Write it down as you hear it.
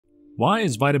Why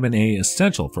is vitamin A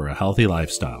essential for a healthy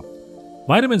lifestyle?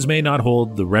 Vitamins may not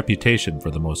hold the reputation for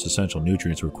the most essential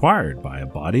nutrients required by a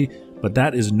body, but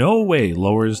that in no way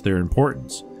lowers their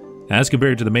importance. As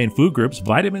compared to the main food groups,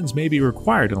 vitamins may be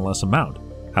required in a less amount.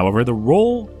 However, the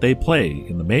role they play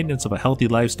in the maintenance of a healthy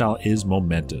lifestyle is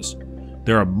momentous.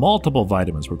 There are multiple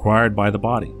vitamins required by the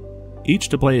body, each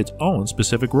to play its own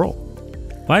specific role.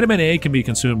 Vitamin A can be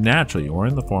consumed naturally or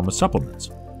in the form of supplements.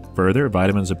 Further,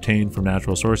 vitamins obtained from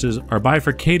natural sources are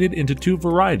bifurcated into two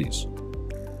varieties.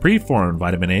 Preformed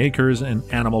vitamin A occurs in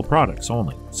animal products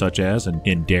only, such as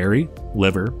in dairy,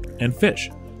 liver, and fish,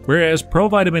 whereas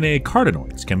provitamin A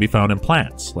carotenoids can be found in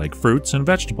plants, like fruits and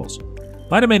vegetables.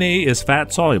 Vitamin A is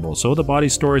fat-soluble, so the body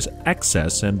stores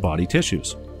excess in body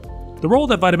tissues. The role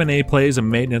that vitamin A plays in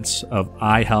maintenance of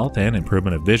eye health and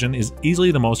improvement of vision is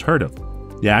easily the most heard of.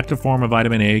 The active form of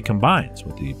vitamin A combines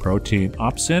with the protein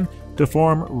opsin to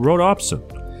form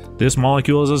rhodopsin. This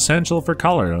molecule is essential for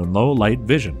color and low-light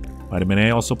vision. Vitamin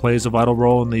A also plays a vital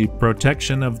role in the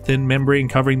protection of thin membrane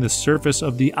covering the surface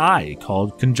of the eye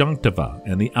called conjunctiva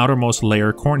and the outermost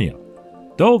layer cornea.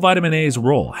 Though vitamin A's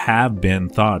role have been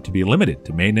thought to be limited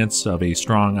to maintenance of a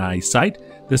strong eyesight,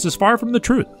 this is far from the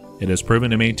truth. It has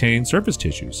proven to maintain surface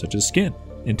tissues such as skin,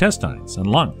 intestines, and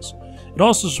lungs. It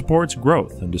also supports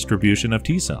growth and distribution of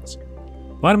T cells.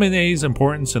 Vitamin A's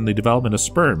importance in the development of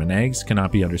sperm and eggs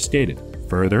cannot be understated.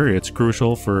 Further, it's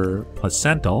crucial for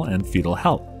placental and fetal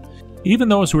health. Even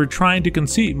those who are trying to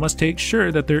conceive must take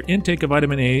sure that their intake of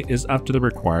vitamin A is up to the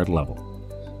required level.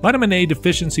 Vitamin A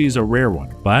deficiency is a rare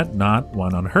one, but not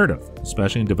one unheard of,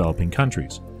 especially in developing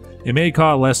countries. It may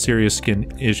cause less serious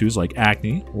skin issues like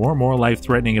acne, or more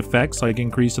life-threatening effects like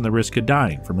increase in the risk of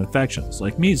dying from infections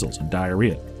like measles and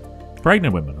diarrhea.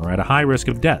 Pregnant women are at a high risk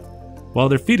of death, while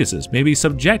their fetuses may be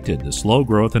subjected to slow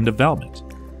growth and development.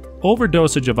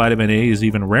 Overdosage of vitamin A is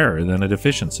even rarer than a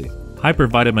deficiency.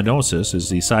 Hypervitaminosis is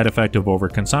the side effect of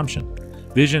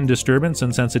overconsumption. Vision disturbance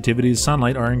and sensitivity to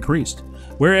sunlight are increased,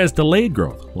 whereas delayed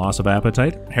growth, loss of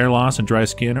appetite, hair loss, and dry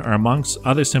skin are amongst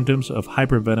other symptoms of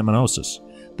hypervitaminosis.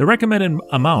 The recommended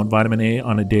amount of vitamin A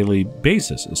on a daily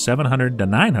basis is 700 to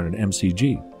 900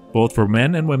 mcg, both for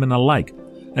men and women alike.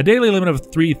 A daily limit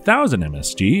of 3000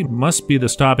 msg must be the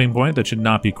stopping point that should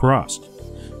not be crossed.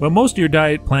 But most of your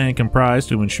diet plan comprised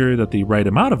to ensure that the right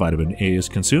amount of vitamin A is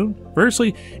consumed.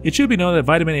 Firstly, it should be known that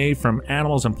vitamin A from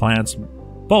animals and plants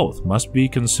both must be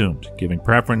consumed. Giving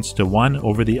preference to one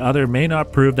over the other may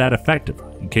not prove that effective.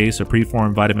 In case of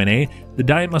preformed vitamin A, the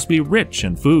diet must be rich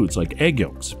in foods like egg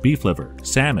yolks, beef liver,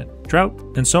 salmon, trout,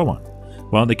 and so on.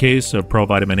 While in the case of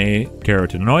provitamin A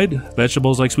carotenoid,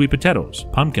 vegetables like sweet potatoes,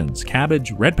 pumpkins,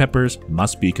 cabbage, red peppers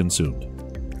must be consumed.